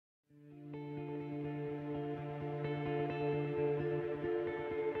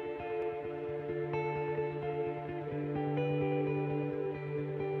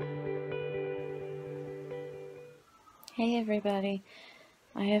Hey everybody,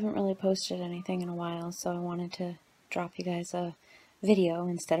 I haven't really posted anything in a while, so I wanted to drop you guys a video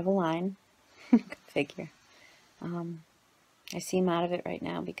instead of a line. Go figure. I seem out of it right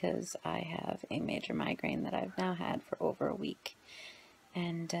now because I have a major migraine that I've now had for over a week.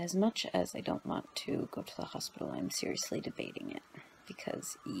 And as much as I don't want to go to the hospital, I'm seriously debating it.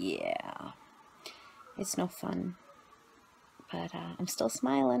 Because, yeah, it's no fun. But I'm still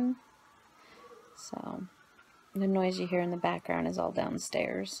smiling. So, the noise you hear in the background is all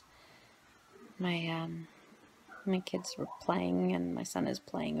downstairs. My kids were playing, and my son is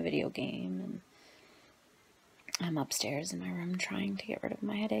playing a video game, and I'm upstairs in my room trying to get rid of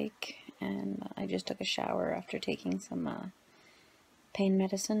my headache. And I just took a shower after taking some pain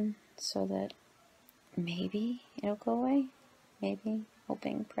medicine so that maybe it'll go away. Maybe.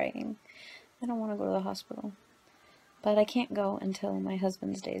 Hoping, praying. I don't want to go to the hospital. But I can't go until my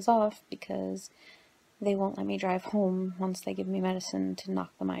husband's days off because they won't let me drive home once they give me medicine to knock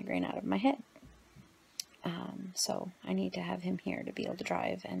the migraine out of my head. So I need to have him here to be able to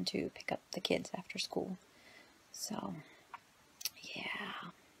drive and to pick up the kids after school. So, yeah.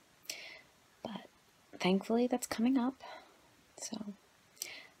 But thankfully that's coming up.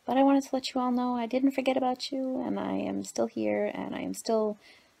 But I wanted to let you all know I didn't forget about you, and I am still here, and I am still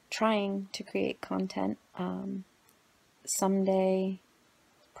trying to create content. Someday,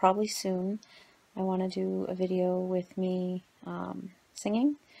 probably soon, I want to do a video with me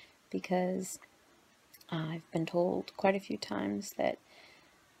singing, because I've been told quite a few times that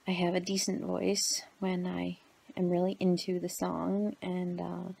I have a decent voice when I am really into the song, and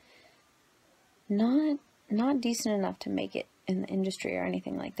not decent enough to make it in the industry or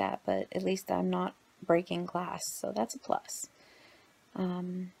anything like that, but at least I'm not breaking glass, so that's a plus.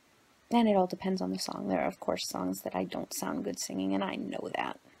 And it all depends on the song. There are, of course, songs that I don't sound good singing, and I know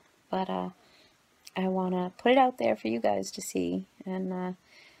that. But I want to put it out there for you guys to see, and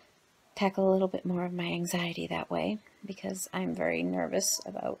tackle a little bit more of my anxiety that way, because I'm very nervous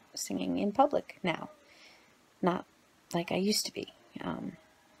about singing in public now. Not like I used to be.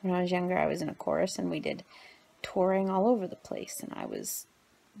 When I was younger, I was in a chorus, and we did touring all over the place, and I was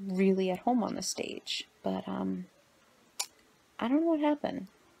really at home on the stage. But I don't know what happened,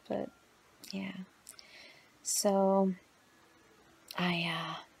 but yeah. So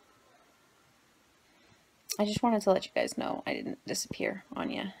I just wanted to let you guys know I didn't disappear on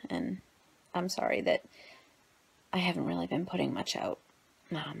you, and I'm sorry that I haven't really been putting much out.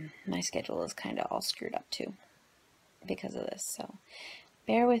 My schedule is kind of all screwed up too because of this, so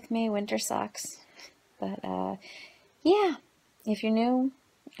bear with me. Winter sucks. But yeah, if you're new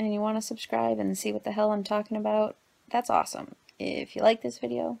and you want to subscribe and see what the hell I'm talking about, that's awesome. If you like this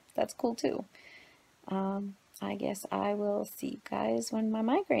video, that's cool too. I guess I will see you guys when my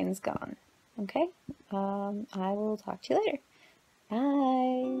migraine's gone. Okay? I will talk to you later.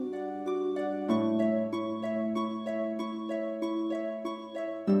 Bye!